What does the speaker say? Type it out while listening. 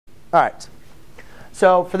All right.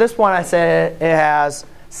 So for this one, I said it has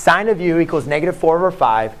sine of u equals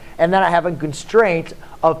 -4/5. And then I have a constraint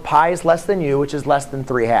of pi is less than u, which is less than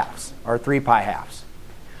 3/2, or 3 pi halves.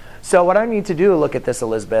 So what I need to do to look at this,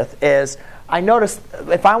 Elizabeth, is I noticed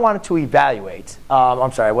if I wanted to evaluate,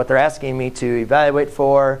 what they're asking me to evaluate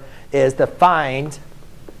for is to find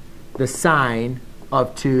the sine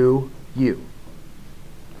of 2u.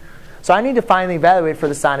 So I need to find the evaluate for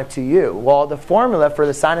the sine of 2u. Well, the formula for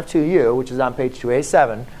the sine of 2u, which is on page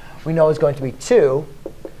 287, we know is going to be 2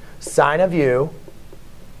 sine of u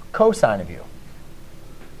cosine of u.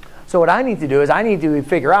 So what I need to do is I need to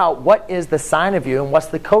figure out what is the sine of u and what's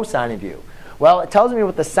the cosine of u. Well, it tells me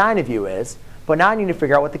what the sine of u is, but now I need to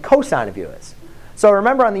figure out what the cosine of u is. So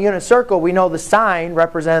remember on the unit circle, we know the sine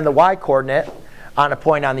represented the y-coordinate on a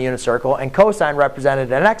point on the unit circle, and cosine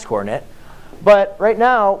represented an x-coordinate. But right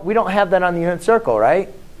now, we don't have that on the unit circle, right?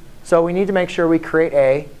 So we need to make sure we create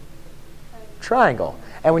a triangle.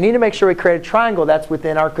 And we need to make sure we create a triangle that's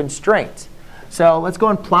within our constraint. So let's go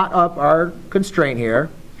and plot up our constraint here.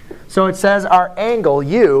 So it says our angle,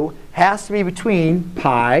 u, has to be between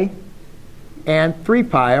pi and 3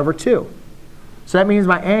 pi over 2. So that means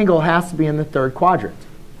my angle has to be in the third quadrant.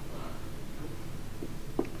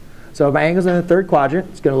 So if my angle's in the third quadrant,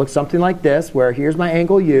 it's going to look something like this, where here's my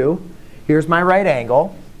angle u, here's my right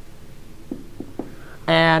angle,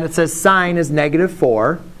 and it says sine is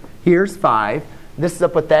 -4. Here's 5. This is a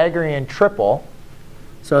Pythagorean triple,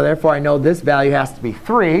 so therefore I know this value has to be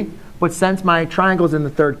 3. But since my triangle's in the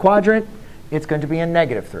third quadrant, it's going to be a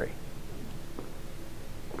 -3.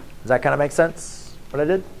 Does that kind of make sense, what I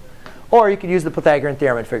did? Or you could use the Pythagorean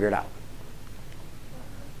theorem and figure it out.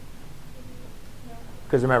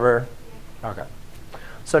 Because remember, OK.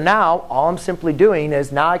 So now all I'm simply doing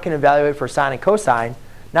is now I can evaluate for sine and cosine.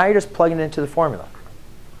 Now you're just plugging it into the formula.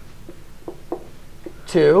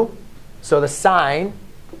 2. So the sine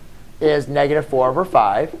is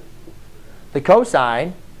 -4/5. The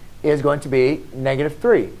cosine is going to be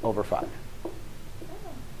 -3/5.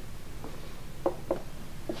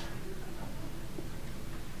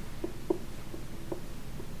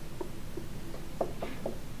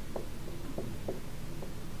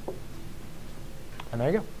 And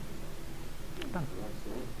there you go. Done.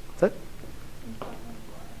 That's it.